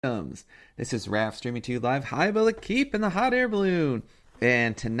This is Raph streaming to you live high above the keep in the hot air balloon.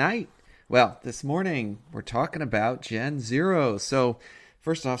 And tonight, this morning, we're talking about Gen0. So,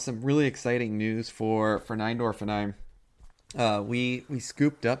 first off, some really exciting news for Neindorf and I. We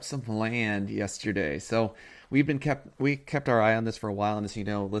scooped up some land yesterday. So we kept our eye on this for a while, and as you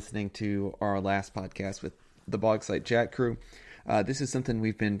know, listening to our last podcast with the Bog Site Chat crew, this is something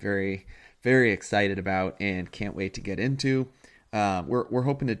we've been very, very excited about and can't wait to get into. We're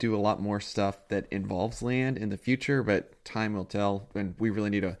hoping to do a lot more stuff that involves land in the future, but time will tell, and we really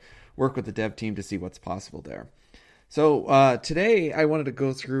need to work with the dev team to see what's possible there. So today I wanted to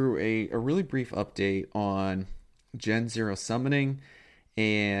go through a really brief update on Gen0 summoning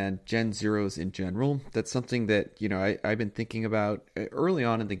and Gen0s in general. That's something that, I've been thinking about early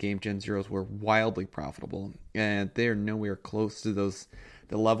on in the game. Gen0s were wildly profitable, and they're nowhere close to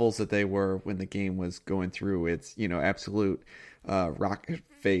the levels that they were when the game was going through its, absolute rocket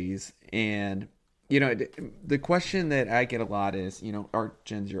phase. And, the question that I get a lot is, are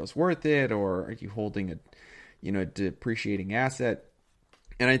Gen0s worth it, or are you holding a depreciating asset?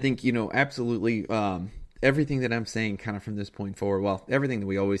 And I think, absolutely, everything that I'm saying kind of from this point forward, everything that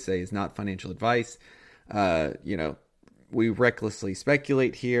we always say is not financial advice. We recklessly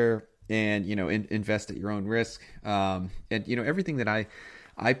speculate here and, invest at your own risk. And, everything that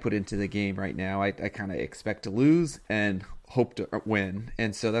I put into the game right now, I kind of expect to lose and hope to win.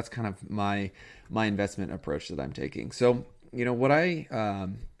 And so that's kind of my investment approach that I'm taking. So, what I've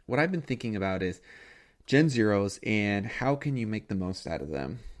been thinking about is Gen0s and how can you make the most out of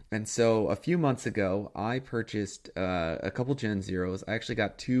them. And so a few months ago, I purchased a couple Gen0s. I actually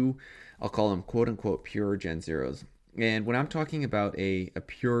got two, I'll call them quote unquote pure Gen0s. And when I'm talking about a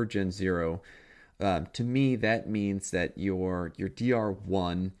pure Gen0, to me, that means that your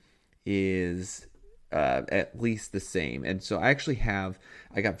DR1 is at least the same. And so I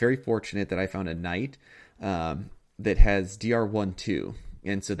got very fortunate that I found a knight that has DR1 too.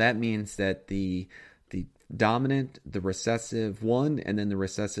 And so that means that the dominant, the recessive 1, and then the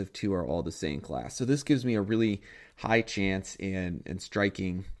recessive 2 are all the same class. So this gives me a really high chance in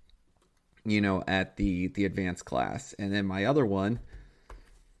striking, at the advanced class. And then my other one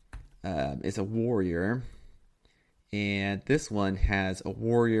is a warrior. And this one has a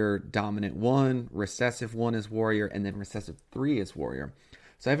warrior dominant 1, recessive 1 is warrior, and then recessive 3 is warrior.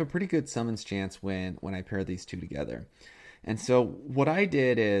 So I have a pretty good summons chance when I pair these two together. And so what I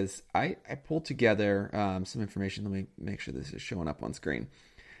did is I pulled together some information. Let me make sure this is showing up on screen.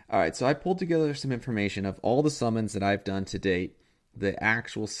 All right, so I pulled together some information of all the summons that I've done to date, the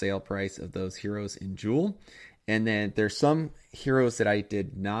actual sale price of those heroes in Jewel. And then there's some heroes that I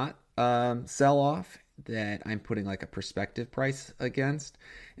did not sell off that I'm putting like a prospective price against.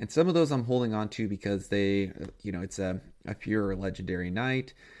 And some of those I'm holding on to because they, it's a pure legendary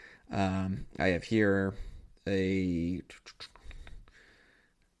knight. I have here those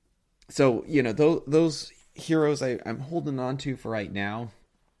heroes I'm holding on to for right now,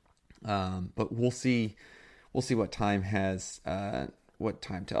 but we'll see what time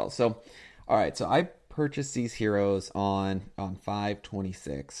tells. So all right, so I purchased these heroes on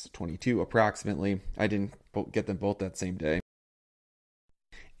 5/26/22 approximately. I didn't get them both that same day,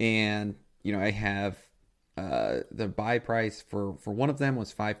 and I have the buy price for one of them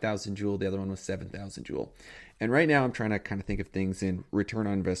was 5,000 Jewel, the other one was 7,000 Jewel. And right now I'm trying to kind of think of things in return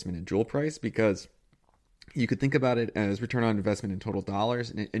on investment and Jewel price, because you could think about it as return on investment in total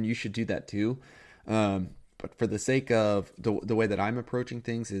dollars, and you should do that too. But for the sake of the way that I'm approaching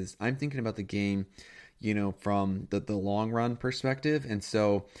things is I'm thinking about the game, from the long run perspective. And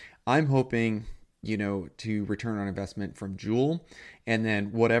so I'm hoping, to return on investment from Jewel, and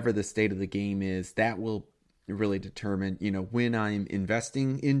then whatever the state of the game is, that will really determine, when I'm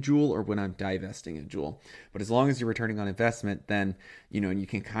investing in Jewel or when I'm divesting in Jewel. But as long as you're returning on investment, then, and you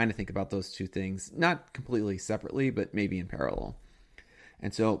can kind of think about those two things, not completely separately, but maybe in parallel.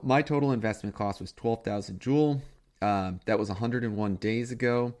 And so my total investment cost was 12,000 Jewel. That was 101 days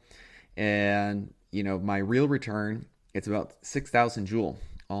ago. And, my real return, it's about 6,000 Jewel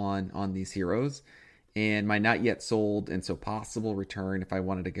on these heroes. And my not yet sold and so possible return, if I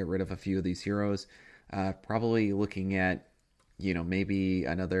wanted to get rid of a few of these heroes, probably looking at, maybe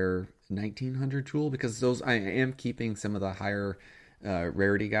another 1,900 Jewel, because those I am keeping some of the higher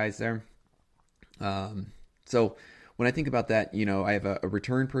rarity guys there. So when I think about that, I have a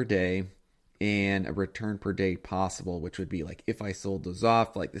return per day and a return per day possible, which would be like if I sold those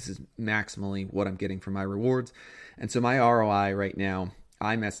off, like this is maximally what I'm getting from my rewards. And so my ROI right now,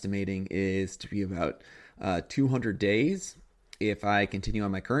 I'm estimating is to be about 200 days if I continue on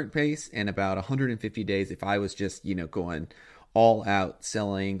my current pace, and about 150 days if I was just, going all out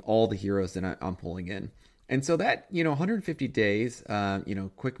selling all the heroes that I'm pulling in. And so that, 150 days,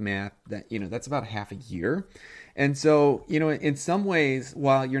 quick math, that, that's about half a year. And so, in some ways,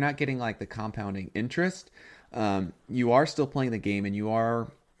 while you're not getting like the compounding interest, you are still playing the game and you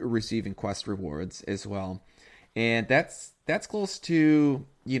are receiving quest rewards as well. And that's close to,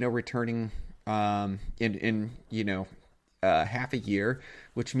 returning in half a year,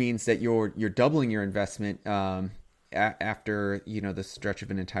 which means that you're doubling your investment after the stretch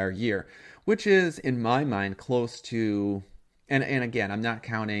of an entire year, which is in my mind close to, and again, I'm not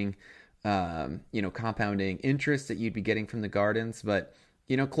counting compounding interest that you'd be getting from the gardens, but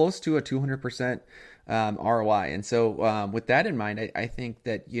close to a 200% ROI. And so with that in mind, I think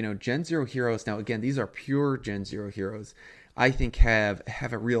that Gen 0 heroes, now again, these are pure Gen 0 heroes, I think have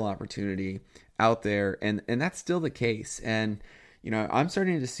a real opportunity out there, and that's still the case. And I'm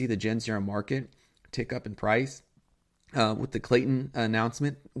starting to see the Gen 0 market tick up in price. With the Clayton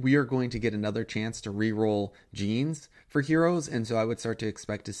announcement, we are going to get another chance to re-roll genes for heroes, and so I would start to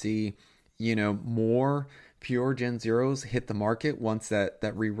expect to see more pure Gen Zeros hit the market once that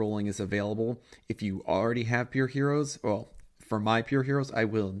re-rolling is available. If you already have pure heroes, well, for my pure heroes, I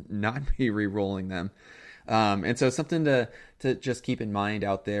will not be re-rolling them. And so something to just keep in mind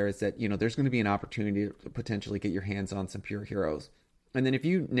out there is that, there's going to be an opportunity to potentially get your hands on some pure heroes. And then if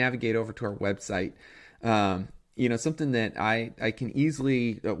you navigate over to our website, something that I can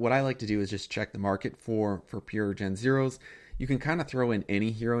easily, what I like to do is just check the market for pure Gen Zeros. You can kind of throw in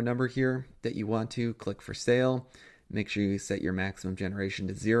any hero number here that you want to, click for sale, make sure you set your maximum generation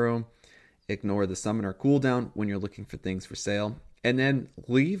to 0, ignore the summoner cooldown when you're looking for things for sale, and then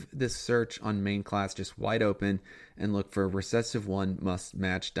leave this search on main class just wide open and look for recessive 1 must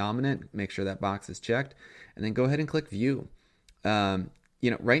match dominant. Make sure that box is checked, and then go ahead and click view.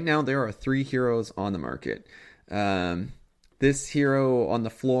 Right now there are 3 heroes on the market. This hero on the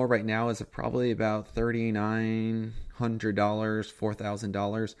floor right now is probably about $3,900,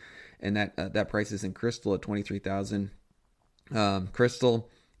 $4,000, and that price is in crystal at 23,000 crystal.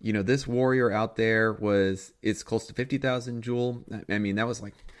 This warrior out there is close to 50,000 jewel. I mean, that was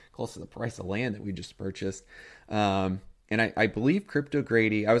like close to the price of land that we just purchased. And I believe Crypto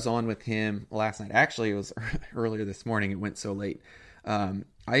Grady, I was on with him last night. Actually, it was earlier this morning. It went so late.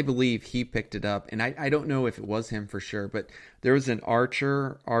 I believe he picked it up, and I don't know if it was him for sure, but there was an a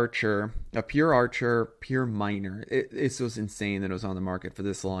pure archer, pure miner. It was insane that it was on the market for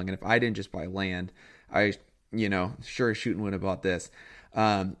this long. And if I didn't just buy land, I, sure as shooting would have bought this.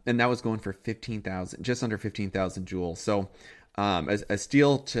 And that was going for 15,000, just under 15,000 jewels. So, a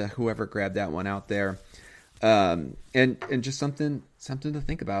steal to whoever grabbed that one out there. And just something to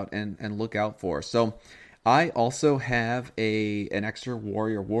think about and look out for. So, I also have an extra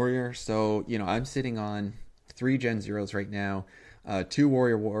warrior. So, I'm sitting on 3 Gen Zeros right now, 2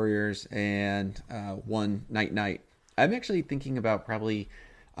 warriors, and 1 knight. I'm actually thinking about probably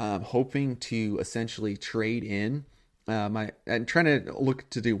hoping to essentially trade in and trying to look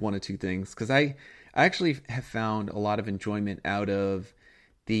to do one of 2 things, because I actually have found a lot of enjoyment out of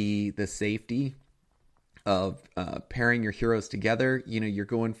the safety of pairing your heroes together. You're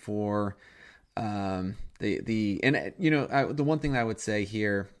going for the one thing I would say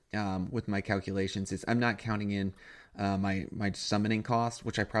here with my calculations is I'm not counting in my summoning cost,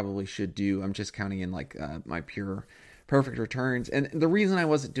 which I probably should do. I'm just counting in like my pure perfect returns. And the reason I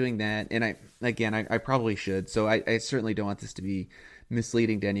wasn't doing that, and I probably should, so I certainly don't want this to be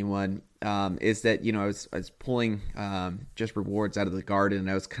misleading to anyone, is that I was pulling just rewards out of the garden,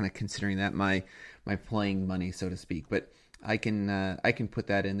 and I was kind of considering that my playing money, so to speak. But I can put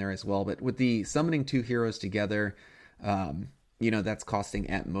that in there as well. But with the summoning 2 heroes together, that's costing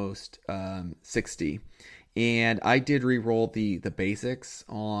at most 60. And I did re-roll the basics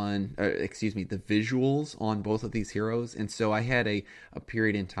on, the visuals on both of these heroes. And so I had a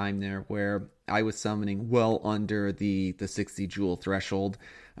period in time there where I was summoning well under the 60 jewel threshold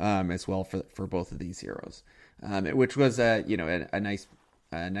as well for both of these heroes, which was a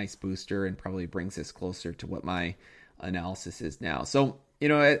nice booster, and probably brings us closer to what my analysis is now. So,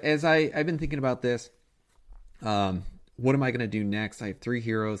 as I've been thinking about this, what am I going to do next? I have 3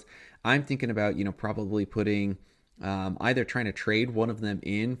 heroes. I'm thinking about, probably putting, either trying to trade one of them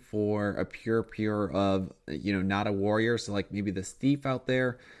in for a pure of, not a warrior. So like maybe this thief out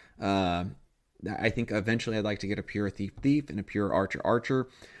there. I think eventually I'd like to get a pure thief and a pure archer,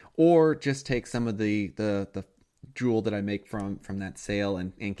 or just take some of the jewel that I make from that sale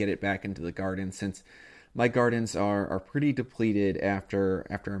and get it back into the garden, since my gardens are pretty depleted after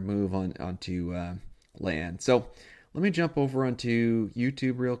a move onto land. So let me jump over onto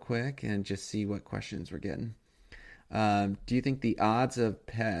YouTube real quick and just see what questions we're getting. Do you think the odds of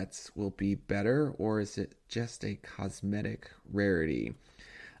pets will be better, or is it just a cosmetic rarity?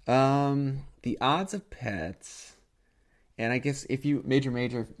 The odds of pets, and I guess if you major,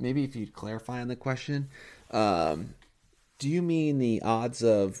 maybe if you'd clarify on the question, um, do you mean the odds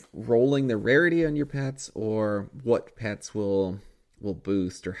of rolling the rarity on your pets, or what pets will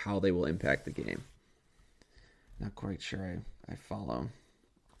boost, or how they will impact the game? Not quite sure I follow.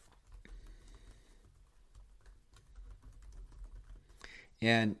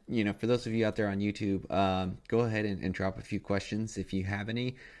 And for those of you out there on YouTube, go ahead and drop a few questions if you have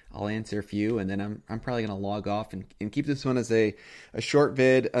any. I'll answer a few, and then I'm probably gonna log off and keep this one as a short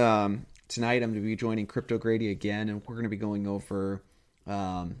vid. Tonight I'm gonna be joining Crypto Grady again, and we're gonna be going over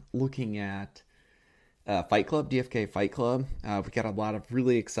looking at Fight Club, DFK Fight Club. We've got a lot of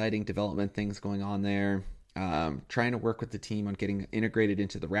really exciting development things going on there. Trying to work with the team on getting integrated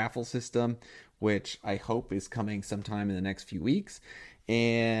into the raffle system, which I hope is coming sometime in the next few weeks.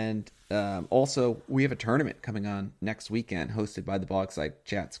 And also, we have a tournament coming on next weekend hosted by the Bogside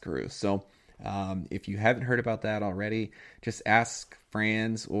Chats crew. So if you haven't heard about that already, just ask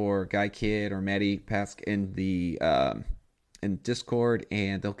Franz or Guy Kid or Maddie Pask in Discord,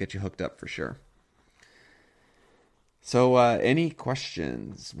 and they'll get you hooked up for sure. So any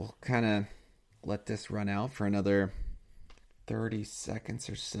questions? We'll kind of let this run out for another 30 seconds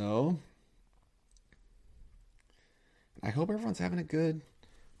or so. I hope everyone's having a good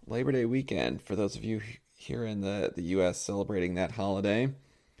Labor Day weekend. For those of you here in the U.S. celebrating that holiday.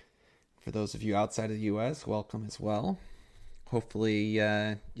 For those of you outside of the U.S., welcome as well. Hopefully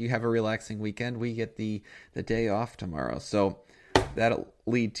you have a relaxing weekend. We get the day off tomorrow. So that'll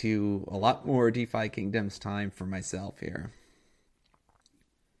lead to a lot more DeFi Kingdoms time for myself here.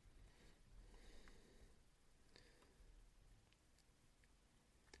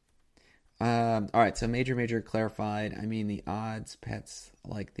 All right, so major clarified. I mean, the odds pets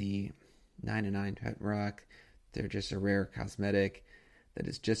like the 9/9 pet rock, they're just a rare cosmetic that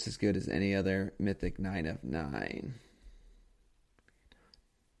is just as good as any other mythic 9 of 9.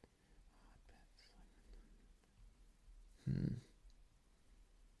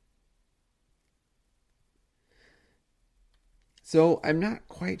 So I'm not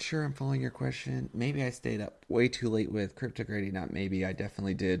quite sure I'm following your question. Maybe I stayed up way too late with Cryptogrady. Not maybe, I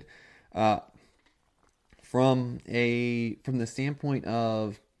definitely did. Uh, from the standpoint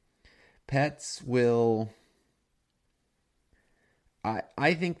of pets will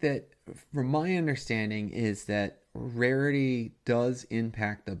I think that from my understanding is that rarity does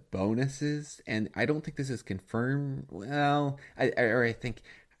impact the bonuses, and I don't think this is confirmed. Well, I think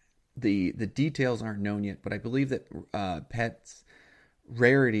the details aren't known yet, but I believe that pets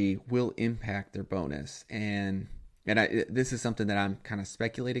rarity will impact their bonus, and this is something that I'm kind of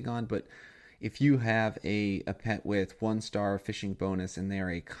speculating on, but if you have a pet with 1 star fishing bonus and they're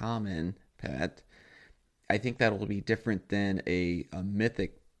a common pet, I think that will be different than a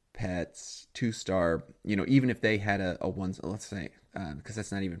mythic pet's 2 star, even if they had a one, let's say, because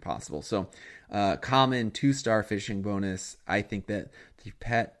that's not even possible. So, common 2 star fishing bonus, I think that the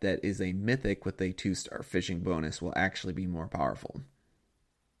pet that is a mythic with a 2 star fishing bonus will actually be more powerful.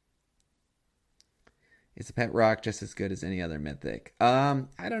 Is the pet rock just as good as any other mythic? I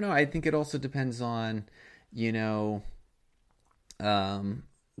don't know. I think it also depends on, you know, um,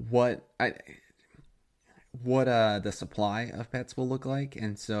 what I what the supply of pets will look like,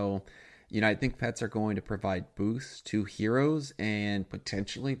 and so I think pets are going to provide boosts to heroes, and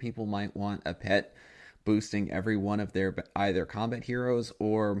potentially people might want a pet boosting every one of their either combat heroes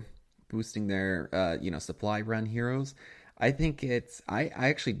or boosting their supply run heroes. I think I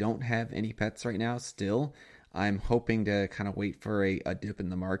actually don't have any pets right now still. I'm hoping to kind of wait for a dip in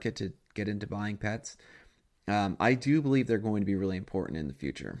the market to get into buying pets. I do believe they're going to be really important in the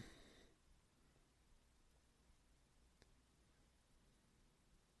future.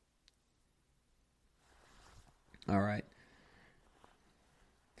 All right.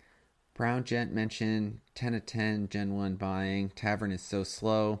 Brown Gent mentioned 10 of 10 Gen 1 buying. Tavern is so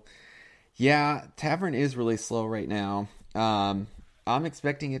slow. Yeah, Tavern is really slow right now. I'm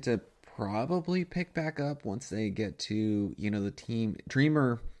expecting it to probably pick back up once they get to, the team.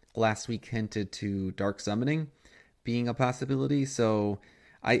 Dreamer last week hinted to Dark Summoning being a possibility. So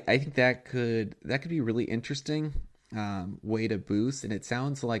I think that could be really interesting way to boost. And it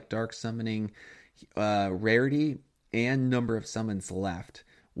sounds like Dark Summoning rarity and number of summons left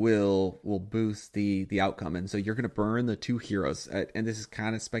will boost the outcome, and so you're going to burn the 2 heroes, and this is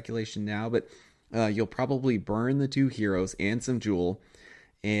kind of speculation now, but you'll probably burn the 2 heroes and some jewel,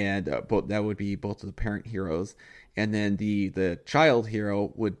 and both that would be both of the parent heroes, and then the child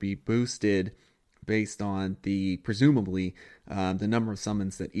hero would be boosted based on the presumably the number of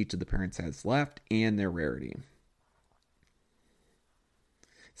summons that each of the parents has left and their rarity.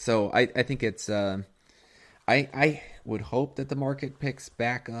 So I think it's I would hope that the market picks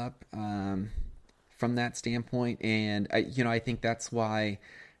back up from that standpoint, and I think that's why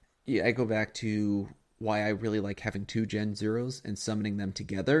I go back to why I really like having two Gen Zeros and summoning them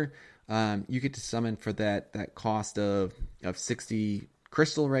together. You get to summon for that cost of 60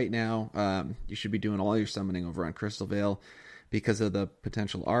 crystal right now. You should be doing all your summoning over on Crystal Vale because of the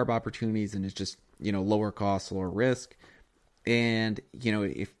potential ARB opportunities, and it's just lower cost, lower risk. And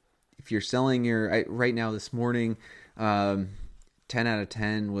if you're selling right now this morning, 10 out of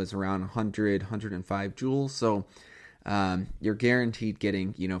 10 was around 105 jewels. So you're guaranteed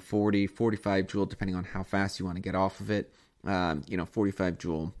getting 40, 45 jewel depending on how fast you want to get off of it. 45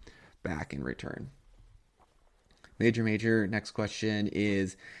 jewel back in return. Major. Next question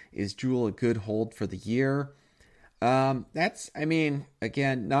is Jewel a good hold for the year? Again,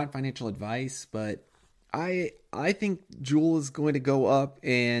 not financial advice, but I think Jewel is going to go up,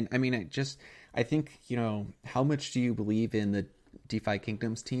 and I think how much do you believe in the DeFi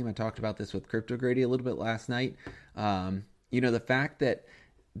Kingdoms team? I talked about this with Crypto Grady a little bit last night. The fact that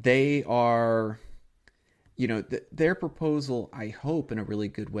they are, their proposal, I hope in a really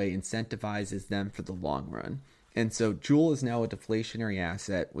good way, incentivizes them for the long run. And so Jewel is now a deflationary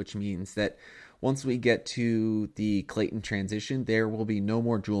asset, which means that once we get to the Clayton transition, there will be no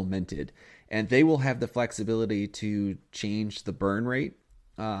more Jewel minted. And they will have the flexibility to change the burn rate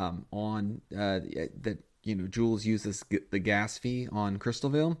on that. Jules uses the gas fee on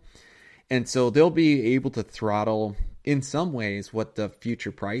Crystalville. And so they'll be able to throttle in some ways what the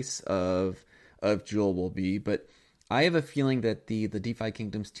future price of Jewel will be. But I have a feeling that the DeFi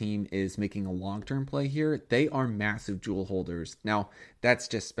Kingdoms team is making a long-term play here. They are massive Jewel holders. Now, that's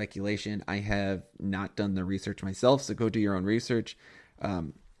just speculation. I have not done the research myself, so go do your own research.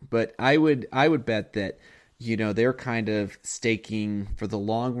 But I would bet that, they're kind of staking for the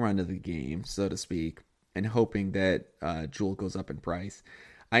long run of the game, so to speak, and hoping that Jewel goes up in price.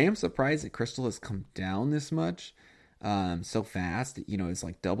 I am surprised that Crystal has come down this much so fast. It's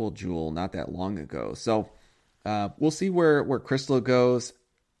like double Jewel not that long ago. So we'll see where Crystal goes.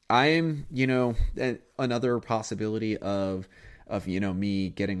 I'm, another possibility of me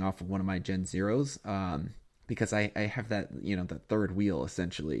getting off of one of my Gen Zeros, because I have that, that third wheel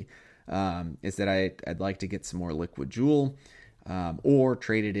essentially, is that I'd like to get some more liquid Jewel, or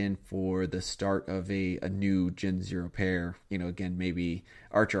trade it in for the start of a new Gen 0 pair, again, maybe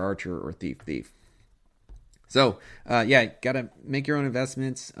Archer or Thief. So, gotta make your own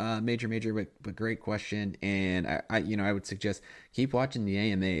investments. Major, but great question. And I would suggest keep watching the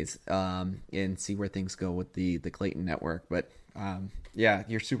AMAs, and see where things go with the Clayton network. But,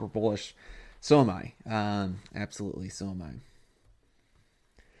 you're super bullish. So am I. Absolutely. So am I.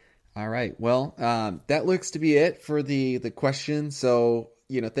 All right. Well, that looks to be it for the question. So,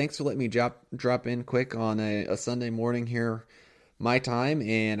 thanks for letting me drop in quick on a Sunday morning here, my time.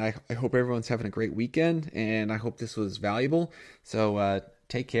 And I hope everyone's having a great weekend, and I hope this was valuable. So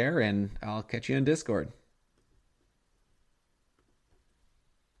take care, and I'll catch you in Discord.